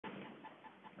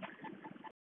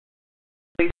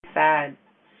sad.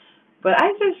 But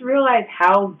I just realized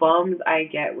how bummed I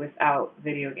get without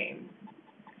video games.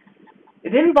 It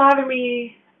didn't bother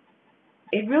me.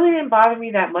 It really didn't bother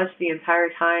me that much the entire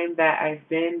time that I've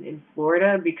been in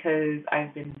Florida because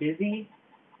I've been busy.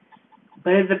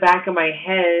 But in the back of my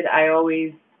head, I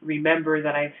always remember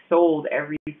that I've sold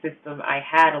every system I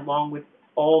had along with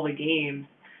all the games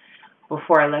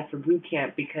before I left for boot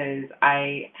camp because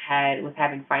I had was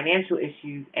having financial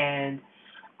issues and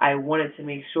I wanted to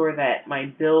make sure that my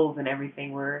bills and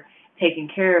everything were taken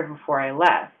care of before I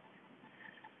left.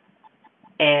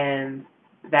 And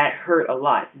that hurt a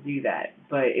lot to do that,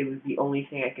 but it was the only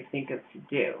thing I could think of to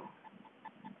do.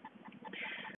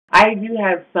 I do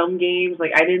have some games,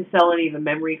 like I didn't sell any of the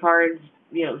memory cards,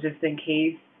 just in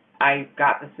case I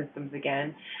got the systems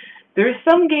again. There's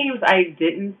some games I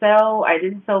didn't sell. I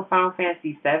didn't sell Final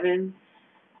Fantasy VII.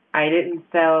 I didn't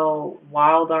sell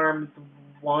Wild Arms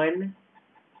 1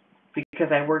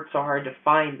 because I worked so hard to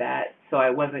find that, so I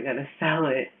wasn't gonna sell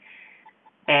it.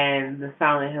 And the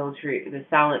Silent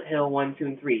Hill 1, 2,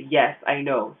 and 3. Yes, I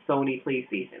know, Sony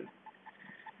PlayStation,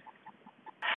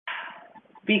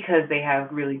 because they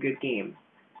have really good games.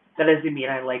 That doesn't mean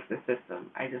I like the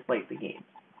system. I just like the game.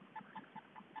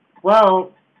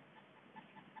 Well,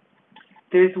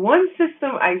 there's one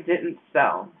system I didn't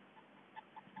sell,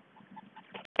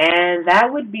 and that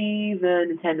would be the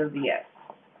Nintendo DS.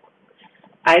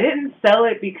 I didn't sell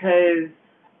it because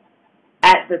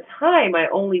at the time I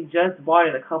only just bought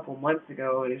it a couple months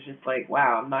ago, and it's just like,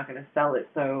 wow, I'm not gonna sell it,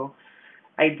 so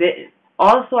I didn't.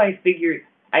 Also, I figured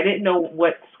I didn't know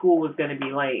what school was gonna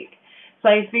be like, so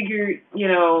I figured,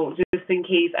 just in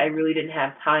case I really didn't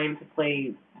have time to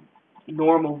play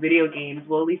normal video games,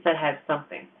 well, at least I had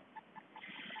something.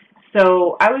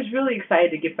 So I was really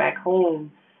excited to get back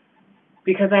home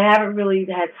because I haven't really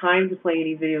had time to play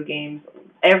any video games.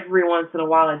 Every once in a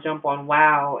while I jump on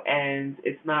WoW and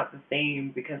it's not the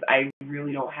same because I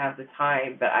really don't have the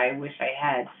time that I wish I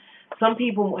had. Some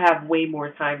people have way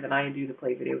more time than I do to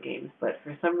play video games, but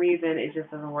for some reason it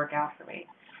just doesn't work out for me.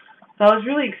 So I was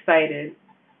really excited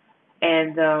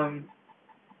and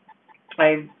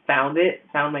I found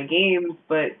my games,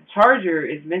 but charger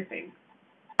is missing.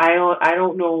 I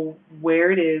don't know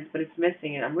where it is, but it's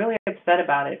missing, and I'm really upset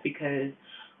about it because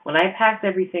when I packed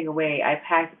everything away, I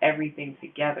packed everything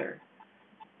together,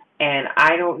 and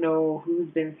I don't know who's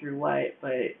been through what,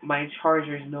 but my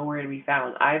charger's nowhere to be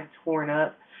found. I've torn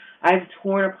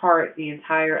apart the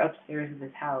entire upstairs of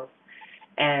this house,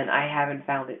 and I haven't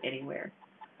found it anywhere.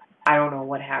 I don't know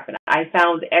what happened. I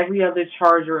found every other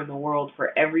charger in the world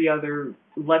for every other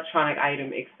electronic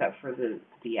item except for the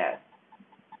DS.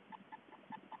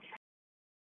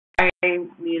 I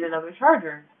need another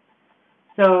charger.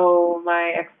 So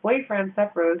my ex-boyfriend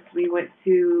Sepros, we went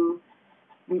to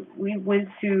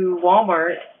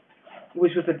Walmart,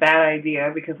 which was a bad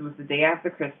idea because it was the day after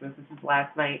Christmas. This is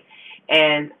last night,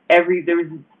 and there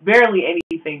was barely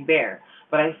anything there.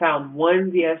 But I found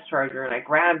one DS charger and I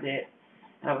grabbed it,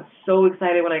 and I was so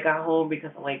excited when I got home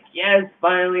because I'm like, yes,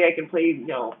 finally I can play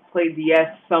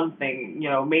DS something.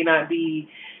 May not be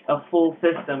a full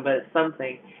system, but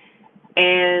something.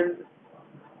 And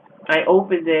I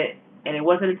opened it, and it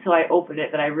wasn't until I opened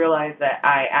it that I realized that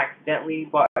I accidentally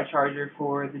bought a charger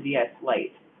for the DS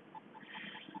Lite.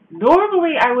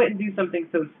 Normally, I wouldn't do something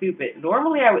so stupid.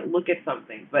 Normally, I would look at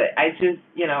something, but I just,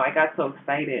 I got so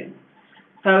excited.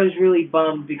 So I was really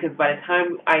bummed because by the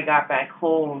time I got back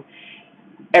home,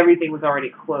 everything was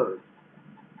already closed.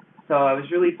 So I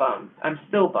was really bummed. I'm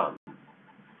still bummed.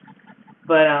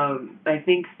 But I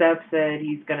think Steph said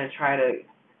he's gonna try to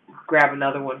grab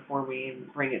another one for me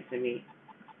and bring it to me.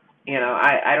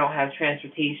 I don't have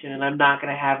transportation, and I'm not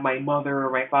going to have my mother or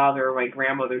my father or my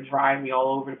grandmother drive me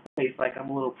all over the place like I'm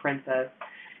a little princess.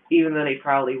 Even though they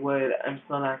probably would, I'm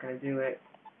still not going to do it.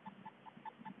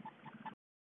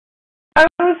 I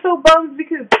was so bummed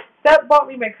because Steph bought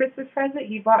me my Christmas present.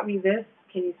 He bought me this.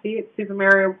 Can you see it? Super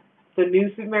Mario, the new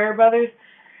Super Mario Brothers.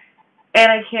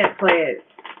 And I can't play it.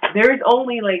 There's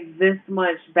only like this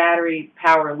much battery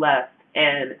power left,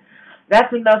 and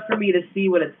that's enough for me to see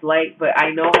what it's like, but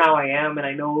I know how I am, and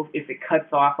I know if it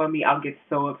cuts off on me, I'll get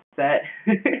so upset.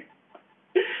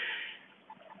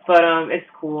 But it's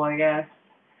cool, I guess.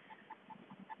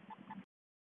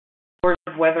 Or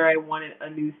whether I wanted a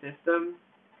new system,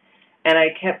 and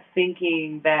I kept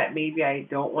thinking that maybe I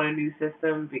don't want a new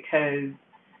system because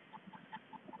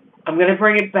I'm gonna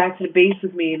bring it back to the base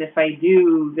with me, and if I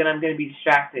do, then I'm gonna be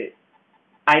distracted.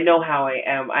 I know how I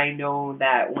am. I know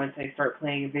that once I start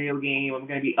playing a video game, I'm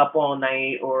going to be up all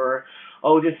night or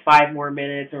oh, just 5 more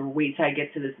minutes, or wait till I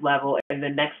get to this level, and the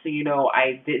next thing you know,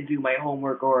 I didn't do my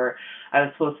homework, or I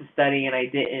was supposed to study and I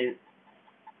didn't.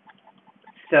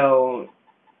 So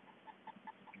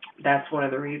that's one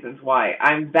of the reasons why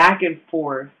I'm back and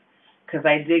forth, because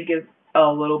I did get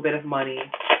a little bit of money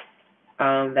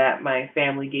that my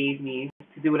family gave me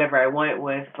to do whatever I wanted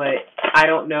with, but I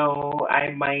don't know.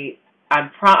 I'm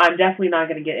definitely not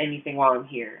going to get anything while I'm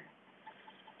here.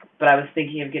 But I was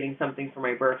thinking of getting something for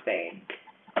my birthday,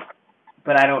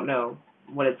 but I don't know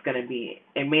what it's going to be.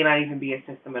 It may not even be a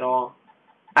system at all.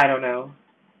 I don't know.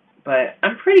 But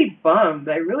I'm pretty bummed.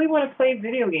 I really want to play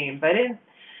video games.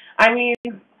 I mean,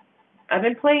 I've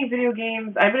been playing video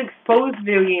games. I've been exposed to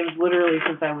video games literally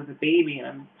since I was a baby, and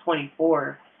I'm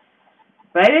 24.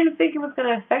 But I didn't think it was going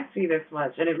to affect me this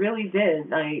much, and it really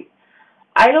did.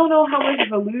 I don't know how much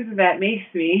of a loser that makes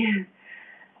me.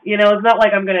 You know, it's not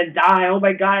like I'm going to die. Oh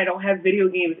my god, I don't have video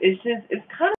games. It's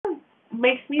kind of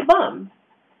makes me bummed.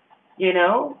 You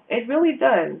know? It really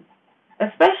does.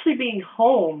 Especially being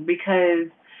home,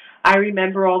 because I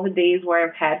remember all the days where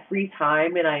I've had free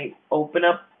time and I open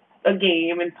up a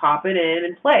game and pop it in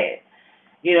and play it.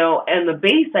 You know, and the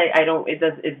base, I don't,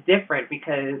 it's different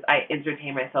because I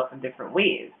entertain myself in different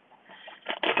ways.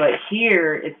 But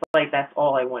here, it's like that's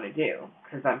all I want to do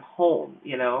because I'm home,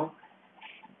 you know?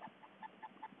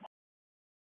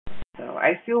 So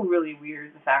I feel really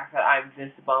weird the fact that I'm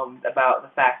this bummed about the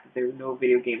fact that there's no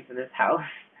video games in this house.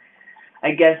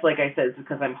 I guess, like I said, it's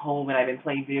because I'm home and I've been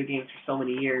playing video games for so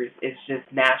many years. It's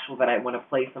just natural that I want to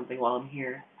play something while I'm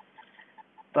here.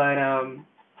 But I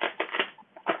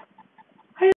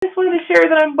just wanted to share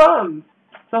that I'm bummed.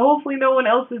 So hopefully no one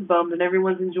else is bummed and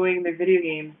everyone's enjoying their video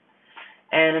games.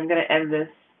 And I'm gonna end this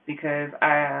because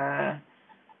I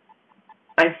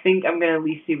think I'm gonna at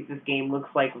least see what this game looks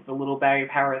like with the little battery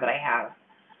power that I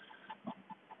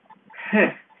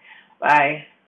have. Bye.